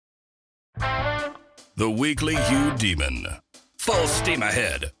The Weekly Hugh Demon. Full steam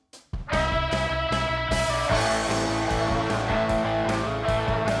ahead.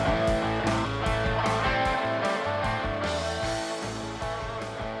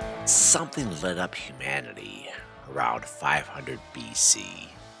 Something lit up humanity around 500 BC.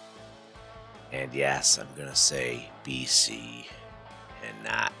 And yes, I'm going to say BC and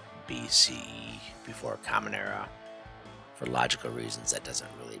not BCE, before Common Era. For logical reasons, that doesn't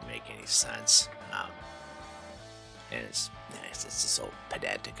really make any sense. And it's just so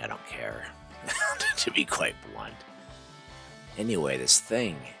pedantic, I don't care, to be quite blunt. Anyway, this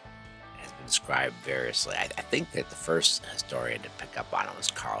thing has been described variously. I think that the first historian to pick up on it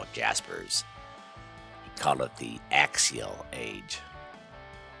was Carl Jaspers. He called it the Axial Age.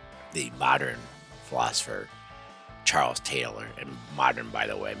 The modern philosopher Charles Taylor, and modern, by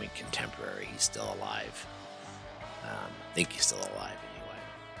the way, I mean contemporary, he's still alive. I think he's still alive anyway.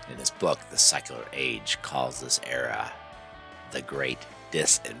 In his book, The Secular Age, calls this era the Great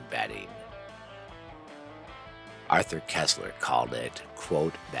Disembedding. Arthur Koestler called it,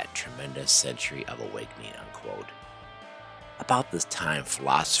 quote, that tremendous century of awakening, unquote. About this time,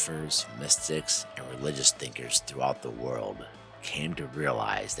 philosophers, mystics, and religious thinkers throughout the world came to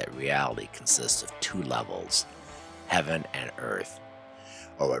realize that reality consists of two levels, heaven and earth,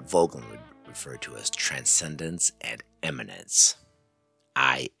 or what Vogelin would refer to as transcendence and immanence.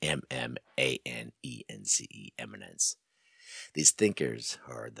 I-M-M-A-N-E-N-C-E, eminence. These thinkers,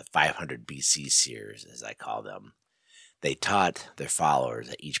 or the 500 BC seers, as I call them, they taught their followers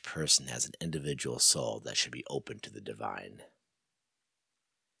that each person has an individual soul that should be open to the divine.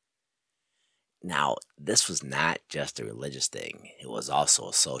 Now, this was not just a religious thing, it was also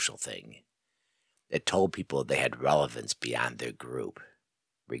a social thing. It told people they had relevance beyond their group.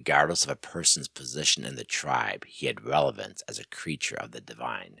 Regardless of a person's position in the tribe, he had relevance as a creature of the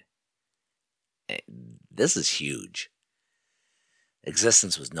divine. This is huge.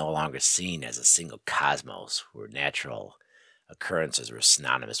 Existence was no longer seen as a single cosmos where natural occurrences were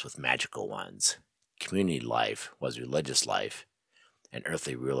synonymous with magical ones. Community life was religious life, and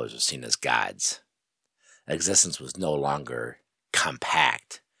earthly rulers were seen as gods. Existence was no longer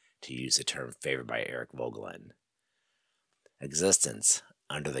compact, to use the term favored by Eric Vogelin. Existence,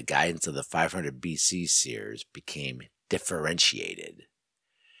 under the guidance of the 500 BC seers, became differentiated.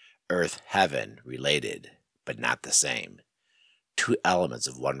 Earth, heaven, related, but not the same. Two elements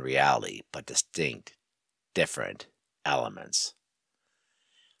of one reality, but distinct, different elements.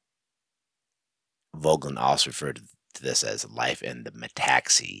 Vogelin also referred to this as life in the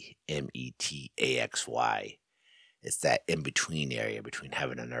metaxy, M-E-T-A-X-Y. It's that in-between area between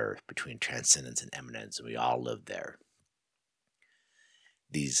heaven and earth, between transcendence and immanence, and we all live there.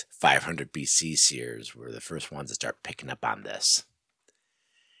 These 500 BC seers were the first ones to start picking up on this.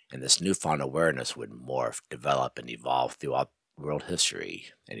 And this newfound awareness would morph, develop, and evolve throughout world history,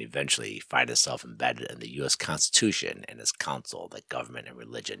 and eventually find itself embedded in the U.S. Constitution and its counsel that government and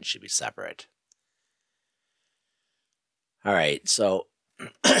religion should be separate. All right, so,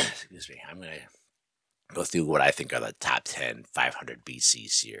 excuse me, I'm going to go through what I think are the top 10 500 BC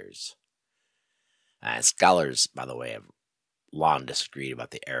seers. Scholars, by the way, have long disagreed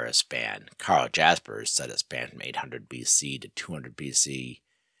about the era span. Carl Jaspers said it spanned from 800 BC to 200 BC.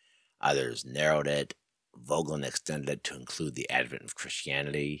 Others narrowed it. Vogelin extended it to include the advent of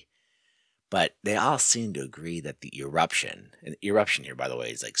Christianity. But they all seem to agree that the eruption, and eruption here, by the way,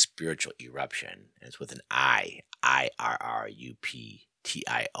 is like spiritual eruption, and it's with an I, I-R-R-U-P-T-I-O-N.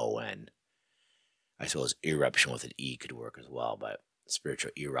 I suppose eruption with an E could work as well, but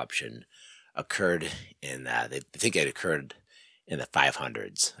spiritual eruption occurred in, they think it occurred in the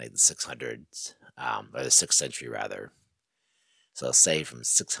 500s, like the 600s, or the 6th century rather. So say from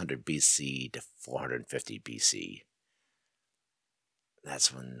 600 BC to 450 BC.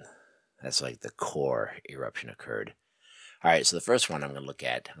 That's like the core eruption occurred. All right, so the first one I'm going to look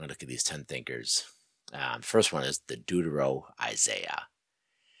at these 10 thinkers. The first one is the Deutero-Isaiah.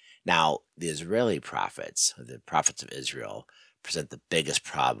 Now, the Israeli prophets, the prophets of Israel, present the biggest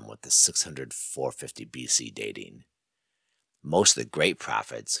problem with the 600-450 BC dating. Most of the great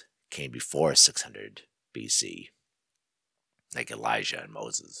prophets came before 600 BC, like Elijah and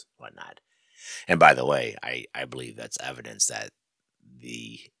Moses, whatnot. And by the way, I believe that's evidence that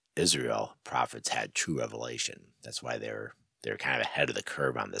the Israel prophets had true revelation. That's why they're kind of ahead of the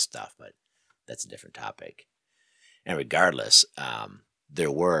curve on this stuff, but that's a different topic. And regardless,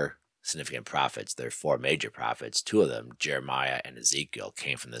 there were significant prophets. There are 4 major prophets. 2 of them, Jeremiah and Ezekiel,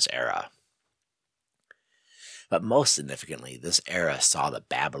 came from this era. But most significantly, this era saw the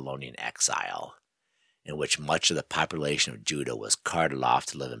Babylonian exile. in which much of the population of Judah was carted off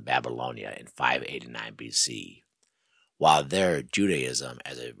to live in Babylonia in 589 BC, while there Judaism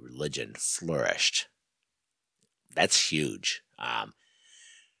as a religion flourished. That's huge.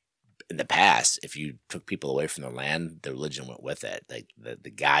 In the past, if you took people away from the land, the religion went with it. Like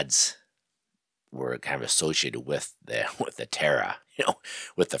the gods were kind of associated with the terra,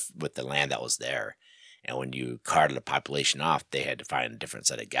 with the land that was there. And when you carted the population off, they had to find a different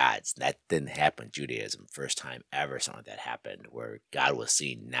set of gods. That didn't happen in Judaism. First time ever something like that happened, where God was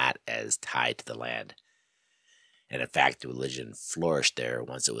seen not as tied to the land. And in fact, the religion flourished there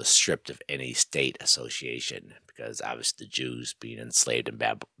once it was stripped of any state association, because obviously the Jews being enslaved in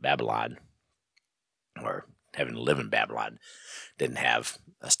Babylon, or having to live in Babylon, didn't have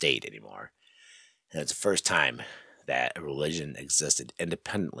a state anymore. And it's the first time that a religion existed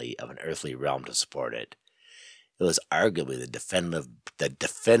independently of an earthly realm to support it. It was arguably the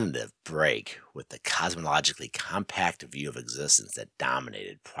definitive break with the cosmologically compact view of existence that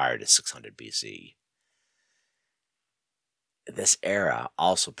dominated prior to 600 BC. This era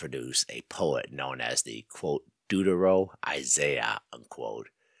also produced a poet known as the, quote, Deutero-Isaiah, unquote,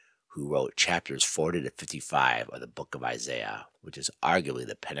 who wrote chapters 40 to 55 of the book of Isaiah, which is arguably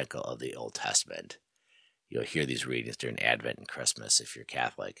the pinnacle of the Old Testament. You'll hear these readings during Advent and Christmas if you're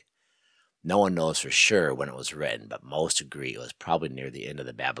Catholic. No one knows for sure when it was written, but most agree it was probably near the end of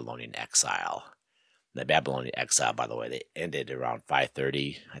the Babylonian exile. The Babylonian exile, by the way, they ended around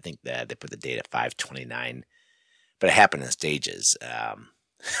 530. I think that they put the date at 529. But it happened in stages.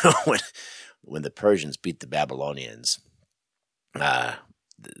 When the Persians beat the Babylonians, the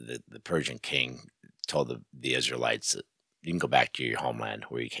Persian king told the Israelites that you can go back to your homeland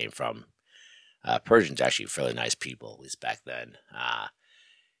where you came from. Persians actually fairly nice people, at least back then.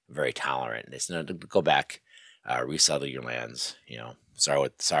 Very tolerant. They said, no, go back, resettle your lands. Sorry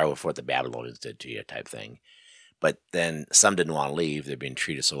for what the Babylonians did to you, type thing. But then some didn't want to leave. They're being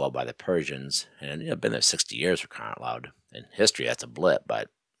treated so well by the Persians, and been there 60 years for crying out loud. In history, that's a blip, but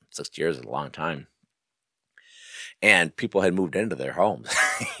 60 years is a long time. And people had moved into their homes,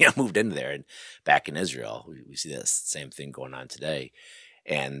 moved into there. And back in Israel, we see the same thing going on today.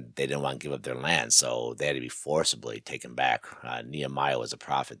 And they didn't want to give up their land, so they had to be forcibly taken back. Nehemiah was a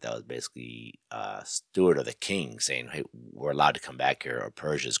prophet that was basically steward of the king, saying, hey, we're allowed to come back here, or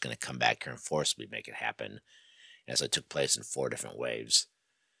Persia's going to come back here and forcibly make it happen. And so it took place in 4 different waves.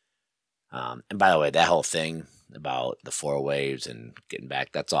 And by the way, that whole thing about the 4 waves and getting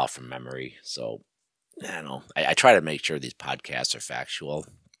back, that's all from memory. So, I try to make sure these podcasts are factual.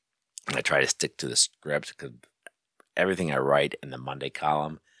 I try to stick to the script, because everything I write in the Monday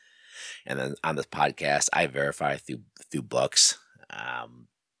column and then on this podcast, I verify through books.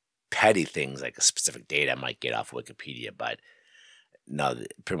 Petty things like a specific date I might get off Wikipedia, but no,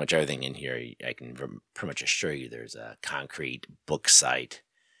 pretty much everything in here, I can pretty much assure you there's a concrete book site,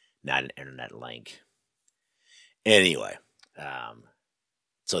 not an internet link. Anyway, the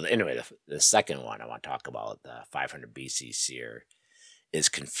second one I want to talk about, the 500 BC seer, is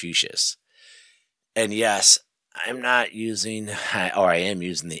Confucius. And yes, I'm not using, or I am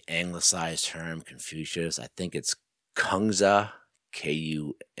using the anglicized term Confucius. I think it's Kungza,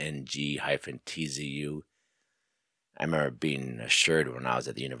 Kung-TZU. I remember being assured when I was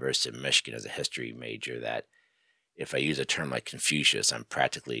at the University of Michigan as a history major that if I use a term like Confucius, I'm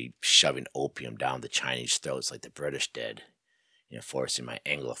practically shoving opium down the Chinese throats like the British did, forcing my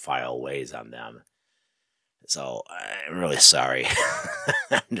Anglophile ways on them. So I'm really sorry.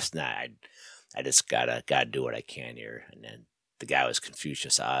 I'm just not. I just gotta do what I can here. And then the guy was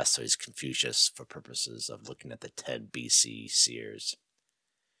Confucius to us, so he's Confucius for purposes of looking at the 10 BC seers.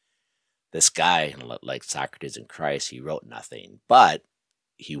 This guy, like Socrates and Christ, he wrote nothing, but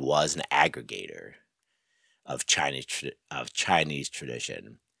he was an aggregator of Chinese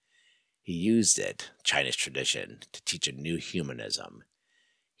tradition. He used Chinese tradition, to teach a new humanism.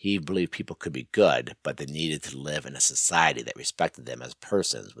 He believed people could be good, but they needed to live in a society that respected them as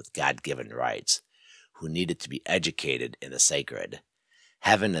persons with God-given rights, who needed to be educated in the sacred.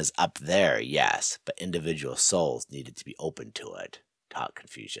 Heaven is up there, yes, but individual souls needed to be open to it, taught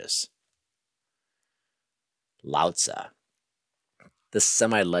Confucius. Lao Tzu. This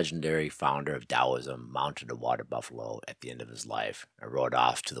semi-legendary founder of Taoism mounted a water buffalo at the end of his life and rode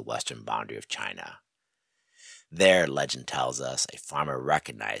off to the western boundary of China. There, legend tells us, a farmer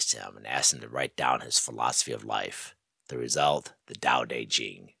recognized him and asked him to write down his philosophy of life. The result, the Tao Te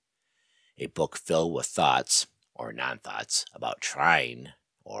Ching, a book filled with thoughts, or non-thoughts, about trying,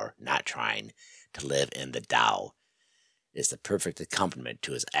 or not trying, to live in the Tao. Is the perfect accompaniment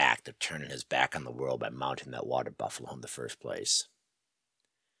to his act of turning his back on the world by mounting that water buffalo in the first place.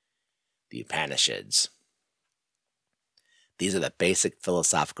 The Upanishads. These are the basic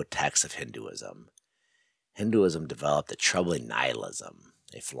philosophical texts of Hinduism. Hinduism developed a troubling nihilism,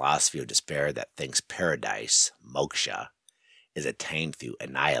 a philosophy of despair that thinks paradise, moksha, is attained through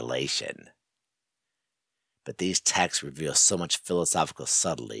annihilation. But these texts reveal so much philosophical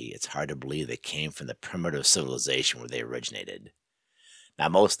subtlety, it's hard to believe they came from the primitive civilization where they originated. Now,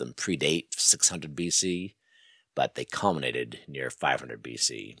 most of them predate 600 BC, but they culminated near 500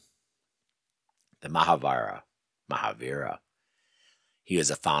 BC. The Mahavira, he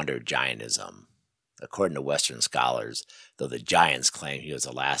was a founder of Jainism. According to Western scholars, though the Jains claim he was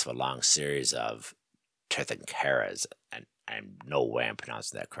the last of a long series of Tirthankaras, and no way I'm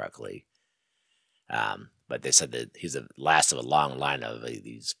pronouncing that correctly, but they said that he's the last of a long line of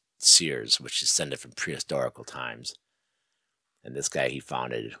these seers, which descended from prehistorical times. And this guy, he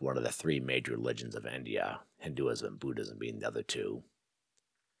founded one of the three major religions of India, Hinduism and Buddhism being the other two.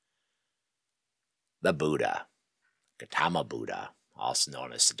 The Buddha, Gautama Buddha, also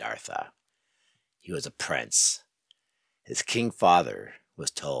known as Siddhartha. He was a prince. His king father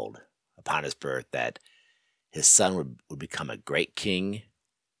was told upon his birth that his son would become a great king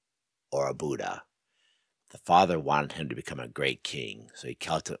or a Buddha. The father wanted him to become a great king, so he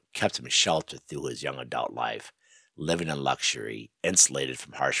kept him sheltered through his young adult life, living in luxury, insulated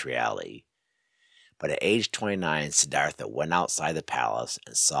from harsh reality. But at age 29, Siddhartha went outside the palace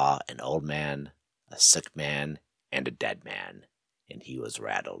and saw an old man, a sick man, and a dead man, and he was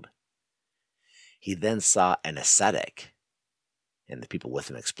rattled. He then saw an ascetic, and the people with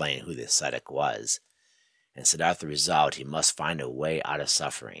him explained who the ascetic was, and Siddhartha resolved he must find a way out of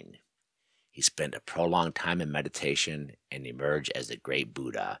suffering. He spent a prolonged time in meditation and emerged as the great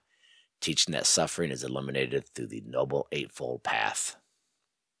Buddha, teaching that suffering is eliminated through the Noble Eightfold Path.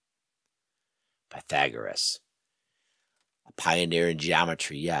 Pythagoras, a pioneer in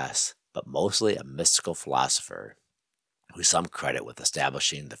geometry, yes, but mostly a mystical philosopher, who some credit with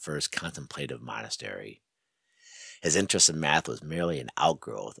establishing the first contemplative monastery. His interest in math was merely an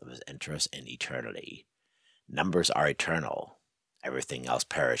outgrowth of his interest in eternity. Numbers are eternal. Everything else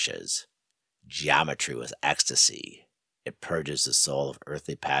perishes. Geometry was ecstasy. It purges the soul of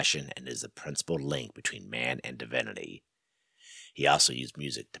earthly passion and is the principal link between man and divinity. He also used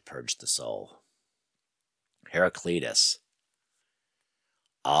music to purge the soul. Heraclitus.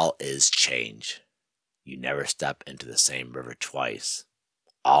 All is change. You never step into the same river twice.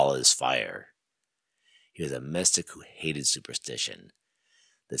 All is fire. He was a mystic who hated superstition.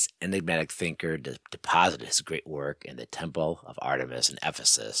 This enigmatic thinker deposited his great work in the temple of Artemis in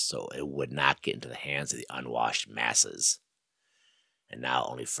Ephesus so it would not get into the hands of the unwashed masses. And now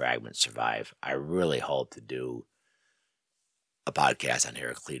only fragments survive. I really hope to do a podcast on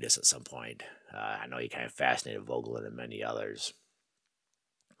Heraclitus at some point. I know he kind of fascinated Vogelin and many others.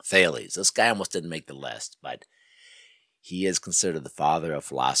 Thales. This guy almost didn't make the list, but he is considered the father of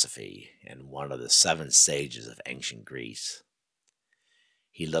philosophy and one of the 7 sages of ancient Greece.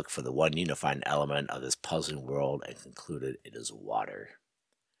 He looked for the one unifying element of this puzzling world and concluded it is water.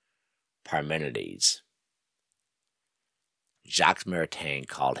 Parmenides. Jacques Maritain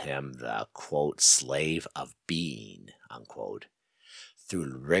called him the, quote, slave of being, unquote.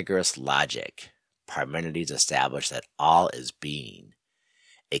 Through rigorous logic, Parmenides established that all is being,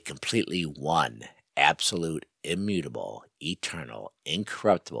 a completely one, absolute, immutable, eternal,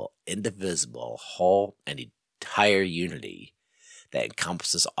 incorruptible, indivisible, whole, and entire unity that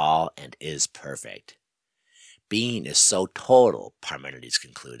encompasses all and is perfect. Being is so total, Parmenides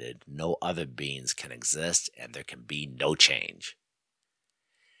concluded, no other beings can exist and there can be no change.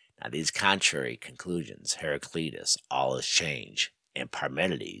 Now these contrary conclusions, Heraclitus, all is change, and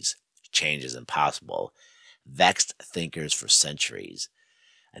Parmenides, change is impossible, vexed thinkers for centuries,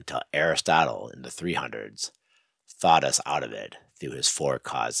 until Aristotle in the 300s thought us out of it through his 4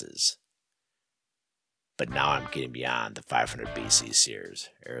 causes. But now I'm getting beyond the 500 BC seers.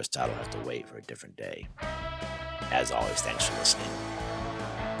 Aristotle has to wait for a different day. As always, thanks for listening.